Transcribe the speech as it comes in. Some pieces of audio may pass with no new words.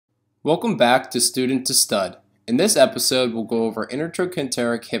Welcome back to Student to Stud. In this episode, we'll go over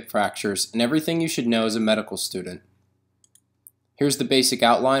intertrochanteric hip fractures and everything you should know as a medical student. Here's the basic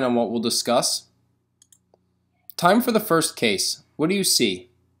outline on what we'll discuss. Time for the first case. What do you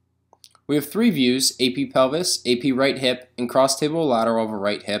see? We have three views: AP pelvis, AP right hip, and cross-table lateral of a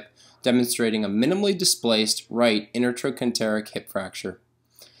right hip, demonstrating a minimally displaced right intertrochanteric hip fracture.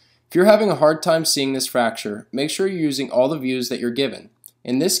 If you're having a hard time seeing this fracture, make sure you're using all the views that you're given.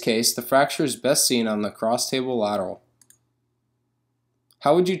 In this case, the fracture is best seen on the cross-table lateral.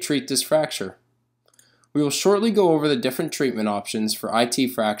 How would you treat this fracture? We will shortly go over the different treatment options for IT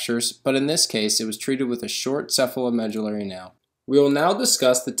fractures, but in this case, it was treated with a short cephalomedullary nail. We will now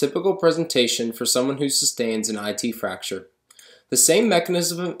discuss the typical presentation for someone who sustains an IT fracture. The same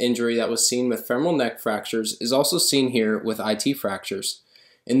mechanism of injury that was seen with femoral neck fractures is also seen here with IT fractures.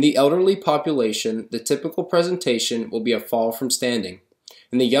 In the elderly population, the typical presentation will be a fall from standing.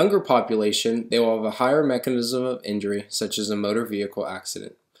 In the younger population, they will have a higher mechanism of injury, such as a motor vehicle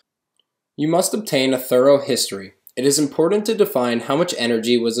accident. You must obtain a thorough history. It is important to define how much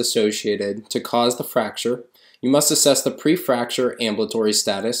energy was associated to cause the fracture. You must assess the pre-fracture ambulatory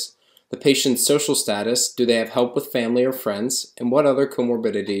status, the patient's social status, do they have help with family or friends, and what other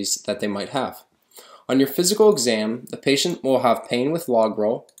comorbidities that they might have. On your physical exam, the patient will have pain with log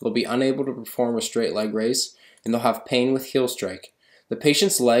roll, they'll be unable to perform a straight leg raise, and they'll have pain with heel strike. The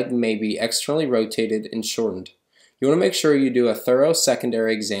patient's leg may be externally rotated and shortened. You want to make sure you do a thorough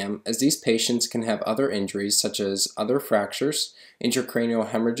secondary exam, as these patients can have other injuries such as other fractures, intracranial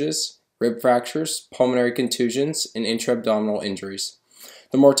hemorrhages, rib fractures, pulmonary contusions, and intra-abdominal injuries.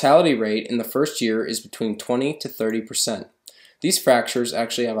 The mortality rate in the first year is between 20 to 30%. These fractures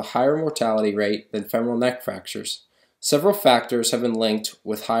actually have a higher mortality rate than femoral neck fractures. Several factors have been linked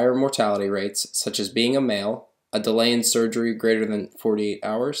with higher mortality rates, such as being a male, a delay in surgery greater than 48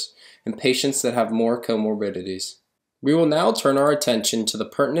 hours, and patients that have more comorbidities. We will now turn our attention to the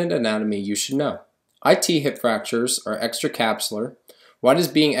pertinent anatomy you should know. IT hip fractures are extracapsular. Why does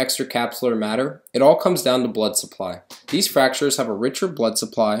being extracapsular matter? It all comes down to blood supply. These fractures have a richer blood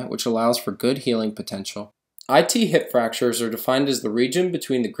supply, which allows for good healing potential. IT hip fractures are defined as the region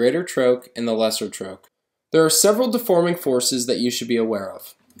between the greater troch and the lesser troch. There are several deforming forces that you should be aware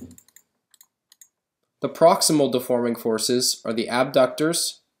of. The proximal deforming forces are the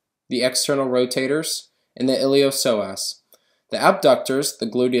abductors, the external rotators, and the iliopsoas. The abductors, the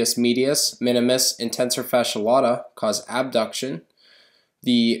gluteus medius, minimus, and tensor fasciae lata, cause abduction.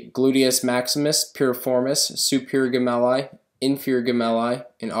 The gluteus maximus, piriformis, superior gemelli, inferior gemelli,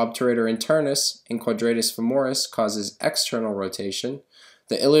 and obturator internus, and quadratus femoris causes external rotation.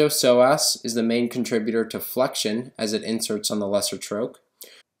 The iliopsoas is the main contributor to flexion as it inserts on the lesser troch.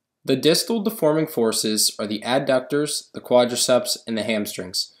 The distal deforming forces are the adductors, the quadriceps, and the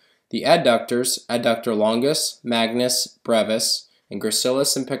hamstrings. The adductors, adductor longus, magnus, brevis, and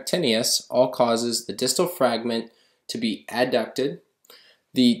gracilis and pectineus, all causes the distal fragment to be adducted.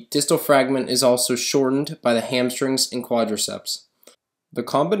 The distal fragment is also shortened by the hamstrings and quadriceps. The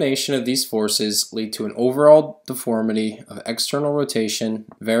combination of these forces lead to an overall deformity of external rotation,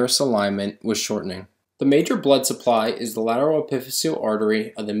 varus alignment with shortening. The major blood supply is the lateral epiphyseal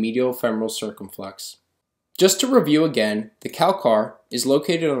artery of the medial femoral circumflex. Just to review again, the calcar is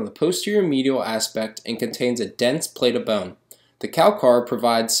located on the posterior medial aspect and contains a dense plate of bone. The calcar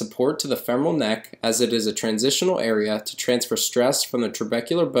provides support to the femoral neck as it is a transitional area to transfer stress from the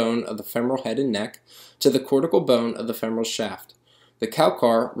trabecular bone of the femoral head and neck to the cortical bone of the femoral shaft. The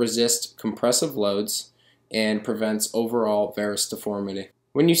calcar resists compressive loads and prevents overall varus deformity.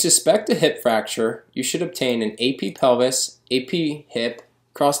 When you suspect a hip fracture, you should obtain an AP pelvis, AP hip,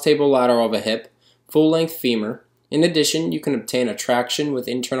 cross-table lateral of a hip, full-length femur. In addition, you can obtain a traction with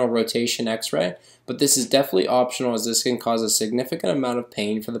internal rotation x-ray, but this is definitely optional as this can cause a significant amount of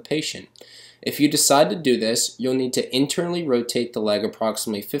pain for the patient. If you decide to do this, you'll need to internally rotate the leg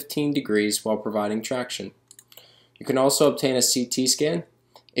approximately 15 degrees while providing traction. You can also obtain a CT scan.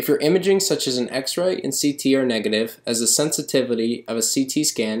 If your imaging such as an x-ray and CT are negative, as the sensitivity of a CT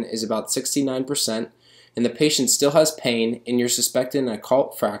scan is about 69%, and the patient still has pain and you're suspecting an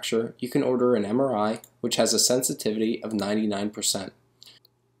occult fracture, you can order an MRI, which has a sensitivity of 99%.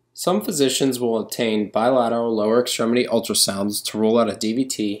 Some physicians will obtain bilateral lower extremity ultrasounds to rule out a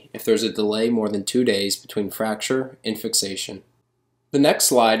DVT if there's a delay more than 2 days between fracture and fixation. The next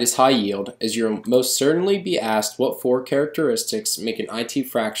slide is high yield, as you'll most certainly be asked what 4 characteristics make an IT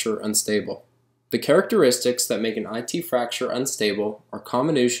fracture unstable. The characteristics that make an IT fracture unstable are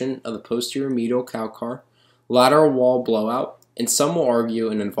comminution of the posterior medial calcar, lateral wall blowout, and some will argue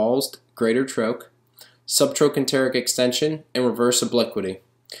an involved greater troch, subtrochanteric extension, and reverse obliquity.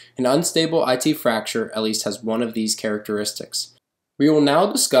 An unstable IT fracture at least has one of these characteristics. We will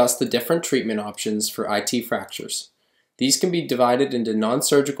now discuss the different treatment options for IT fractures. These can be divided into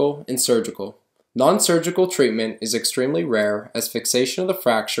non-surgical and surgical. Non-surgical treatment is extremely rare as fixation of the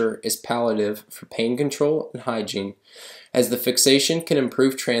fracture is palliative for pain control and hygiene, as the fixation can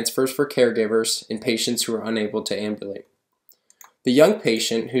improve transfers for caregivers in patients who are unable to ambulate. The young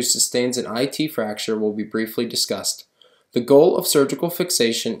patient who sustains an IT fracture will be briefly discussed. The goal of surgical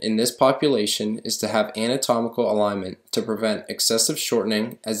fixation in this population is to have anatomical alignment to prevent excessive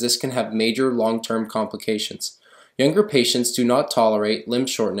shortening, as this can have major long-term complications. Younger patients do not tolerate limb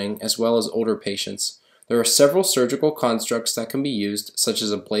shortening as well as older patients. There are several surgical constructs that can be used, such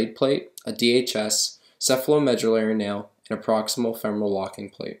as a blade plate, a DHS, cephalomedullary nail, and a proximal femoral locking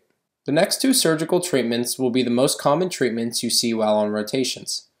plate. The next two surgical treatments will be the most common treatments you see while on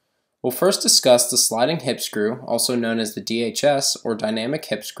rotations. We'll first discuss the sliding hip screw, also known as the DHS or dynamic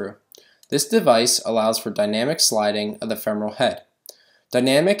hip screw. This device allows for dynamic sliding of the femoral head.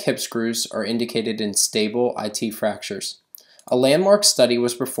 Dynamic hip screws are indicated in stable IT fractures. A landmark study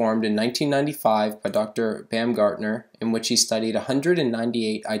was performed in 1995 by Dr. Baumgartner, in which he studied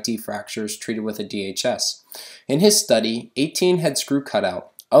 198 IT fractures treated with a DHS. In his study, 18 had screw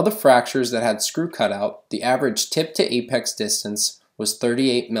cutout. Of the fractures that had screw cutout, the average tip to apex distance was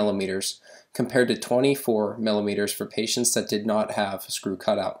 38 millimeters, compared to 24 millimeters for patients that did not have screw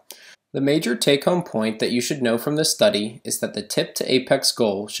cutout. The major take-home point that you should know from this study is that the tip to apex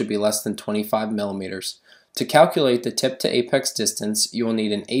goal should be less than 25 millimeters. To calculate the tip to apex distance, you will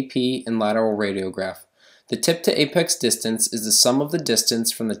need an AP and lateral radiograph. The tip to apex distance is the sum of the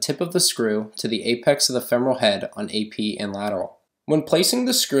distance from the tip of the screw to the apex of the femoral head on AP and lateral. When placing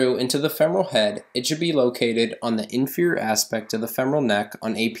the screw into the femoral head, it should be located on the inferior aspect of the femoral neck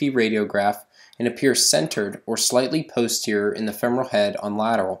on AP radiograph and appear centered or slightly posterior in the femoral head on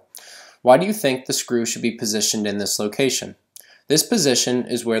lateral. Why do you think the screw should be positioned in this location? This position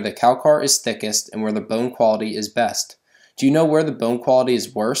is where the calcar is thickest and where the bone quality is best. Do you know where the bone quality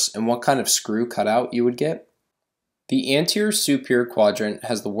is worse and what kind of screw cutout you would get? The anterior superior quadrant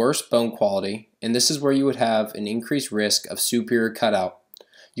has the worst bone quality, and this is where you would have an increased risk of superior cutout.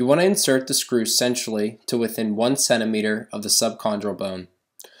 You want to insert the screw centrally to within 1 centimeter of the subchondral bone.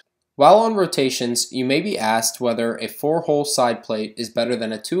 While on rotations, you may be asked whether a 4-hole side plate is better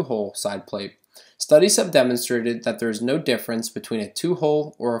than a 2-hole side plate. Studies have demonstrated that there is no difference between a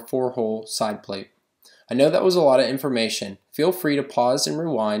 2-hole or a 4-hole side plate. I know that was a lot of information. Feel free to pause and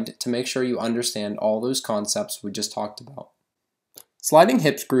rewind to make sure you understand all those concepts we just talked about. Sliding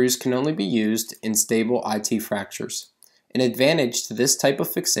hip screws can only be used in stable IT fractures. An advantage to this type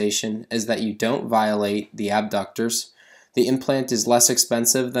of fixation is that you don't violate the abductors. The implant is less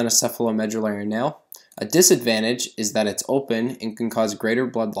expensive than a cephalomedullary nail. A disadvantage is that it's open and can cause greater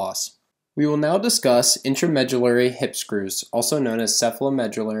blood loss. We will now discuss intramedullary hip screws, also known as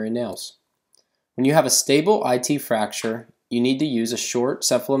cephalomedullary nails. When you have a stable IT fracture, you need to use a short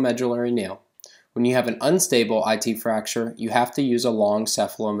cephalomedullary nail. When you have an unstable IT fracture, you have to use a long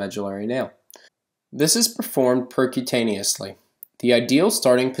cephalomedullary nail. This is performed percutaneously. The ideal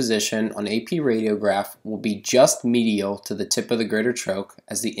starting position on AP radiograph will be just medial to the tip of the greater troch,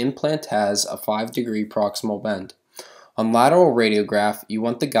 as the implant has a 5-degree proximal bend. On lateral radiograph, you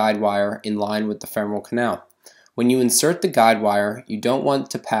want the guide wire in line with the femoral canal. When you insert the guide wire, you don't want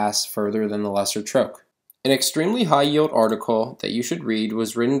to pass further than the lesser troch. An extremely high-yield article that you should read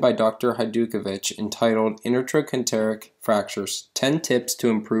was written by Dr. Hajdukovic entitled Intertrochanteric Fractures, 10 Tips to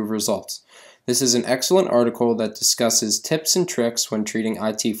Improve Results. This is an excellent article that discusses tips and tricks when treating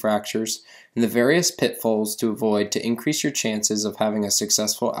IT fractures and the various pitfalls to avoid to increase your chances of having a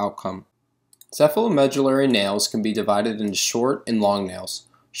successful outcome. Cephalomedullary nails can be divided into short and long nails.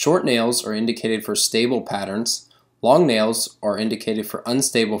 Short nails are indicated for stable patterns. Long nails are indicated for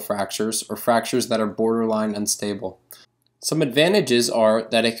unstable fractures or fractures that are borderline unstable. Some advantages are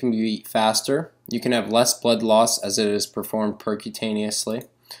that it can be faster, you can have less blood loss as it is performed percutaneously.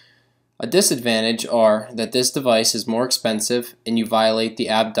 A disadvantage are that this device is more expensive and you violate the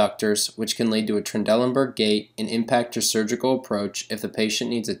abductors, which can lead to a Trendelenburg gait and impact your surgical approach if the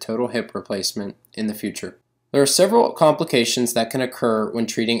patient needs a total hip replacement in the future. There are several complications that can occur when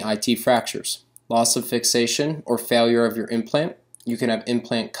treating IT fractures. Loss of fixation or failure of your implant. You can have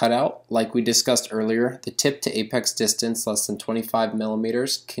implant cutout. Like we discussed earlier, the tip to apex distance less than 25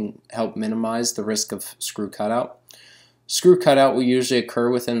 millimeters can help minimize the risk of screw cutout. Screw cutout will usually occur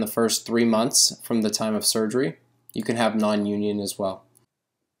within the first 3 months from the time of surgery. You can have non-union as well.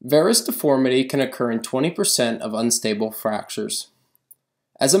 Varus deformity can occur in 20% of unstable fractures.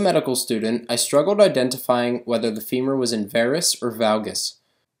 As a medical student, I struggled identifying whether the femur was in varus or valgus.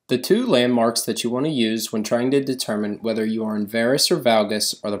 The two landmarks that you want to use when trying to determine whether you are in varus or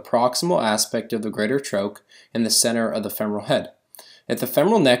valgus are the proximal aspect of the greater troch and the center of the femoral head. If the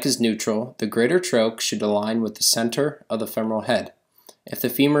femoral neck is neutral, the greater troch should align with the center of the femoral head. If the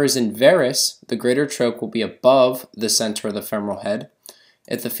femur is in varus, the greater troch will be above the center of the femoral head.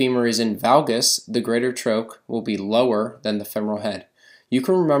 If the femur is in valgus, the greater troch will be lower than the femoral head. You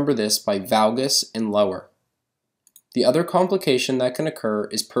can remember this by valgus and lower. The other complication that can occur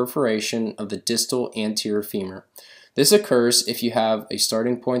is perforation of the distal anterior femur. This occurs if you have a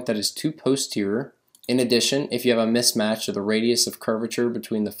starting point that is too posterior. In addition, if you have a mismatch of the radius of curvature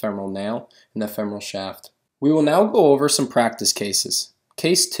between the femoral nail and the femoral shaft. We will now go over some practice cases.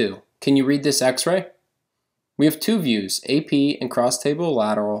 Case 2. Can you read this x-ray? We have two views, AP and cross-table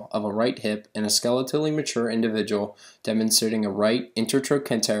lateral, of a right hip in a skeletally mature individual demonstrating a right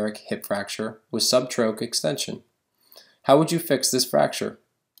intertrochanteric hip fracture with subtroch extension. How would you fix this fracture?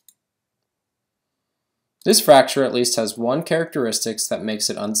 This fracture at least has one characteristic that makes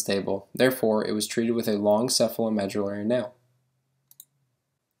it unstable, therefore it was treated with a long cephalomedullary nail.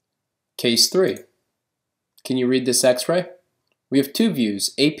 Case 3. Can you read this x-ray? We have two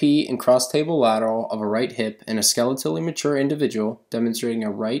views, AP and cross-table lateral, of a right hip in a skeletally mature individual demonstrating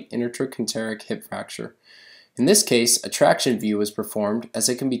a right intertrochanteric hip fracture. In this case, a traction view was performed as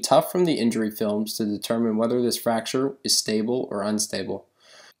it can be tough from the injury films to determine whether this fracture is stable or unstable.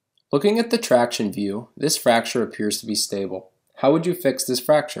 Looking at the traction view, this fracture appears to be stable. How would you fix this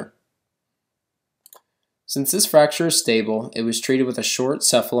fracture? Since this fracture is stable, it was treated with a short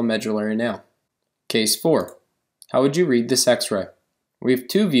cephalomedullary nail. Case 4. How would you read this x-ray? We have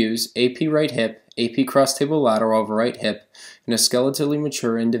two views, AP right hip, AP cross-table lateral of a right hip in a skeletally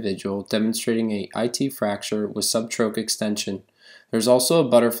mature individual demonstrating a IT fracture with subtroch extension. There is also a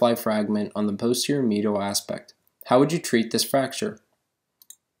butterfly fragment on the posterior medial aspect. How would you treat this fracture?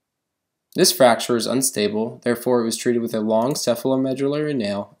 This fracture is unstable, therefore it was treated with a long cephalomedullary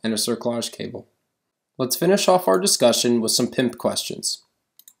nail and a cerclage cable. Let's finish off our discussion with some Pimp questions.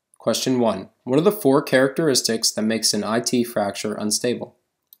 Question 1. What are the four characteristics that makes an IT fracture unstable?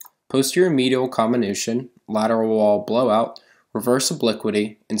 Posterior medial comminution, lateral wall blowout, reverse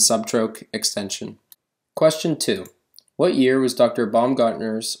obliquity, and subtroch extension. Question 2. What year was Dr.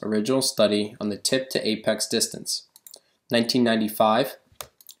 Baumgartner's original study on the tip to apex distance? 1995.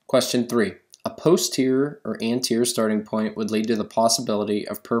 Question 3. A posterior or anterior starting point would lead to the possibility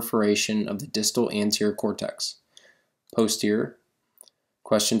of perforation of the distal anterior cortex. Posterior.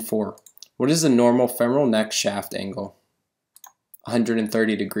 Question 4. What is the normal femoral neck shaft angle?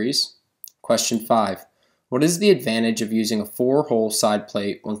 130 degrees. Question 5. What is the advantage of using a 4-hole side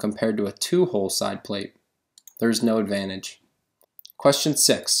plate when compared to a 2-hole side plate? There is no advantage. Question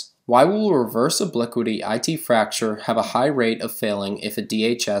 6. Why will a reverse obliquity IT fracture have a high rate of failing if a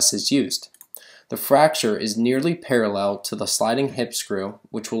DHS is used? The fracture is nearly parallel to the sliding hip screw,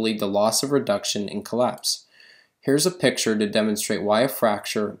 which will lead to loss of reduction and collapse. Here's a picture to demonstrate why a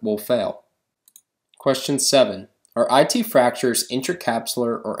fracture will fail. Question 7. Are IT fractures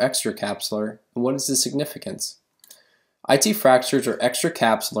intracapsular or extracapsular, and what is the significance? IT fractures are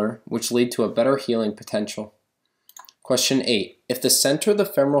extracapsular, which lead to a better healing potential. Question 8. If the center of the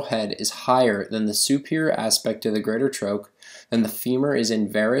femoral head is higher than the superior aspect of the greater troch, then the femur is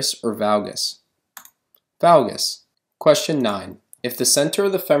in varus or valgus. Valgus. Question 9. If the center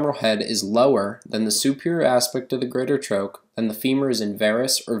of the femoral head is lower than the superior aspect of the greater troch, then the femur is in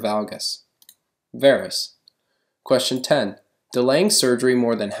varus or valgus. Varus. Question 10. Delaying surgery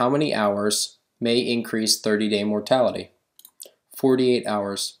more than how many hours may increase 30-day mortality? 48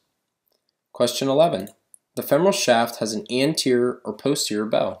 hours. Question 11. The femoral shaft has an anterior or posterior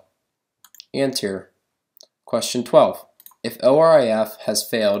bell? Anterior. Question 12. If ORIF has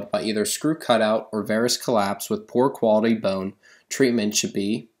failed by either screw cutout or varus collapse with poor quality bone, treatment should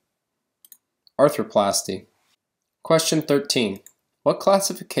be arthroplasty. Question 13. What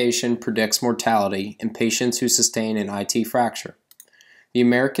classification predicts mortality in patients who sustain an IT fracture? The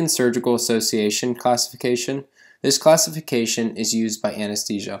American Surgical Association classification. This classification is used by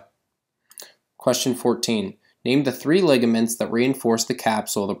anesthesia. Question 14. Name the 3 ligaments that reinforce the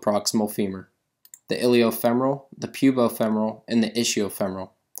capsule of the proximal femur. The iliofemoral, the pubofemoral, and the ischiofemoral.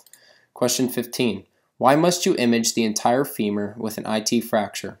 Question 15. Why must you image the entire femur with an IT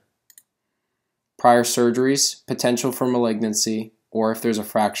fracture? Prior surgeries, potential for malignancy, or if there's a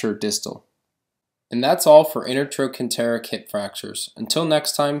fracture distal. And that's all for intertrochanteric hip fractures. Until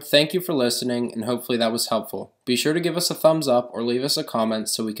next time, thank you for listening, and hopefully that was helpful. Be sure to give us a thumbs up or leave us a comment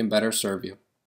so we can better serve you.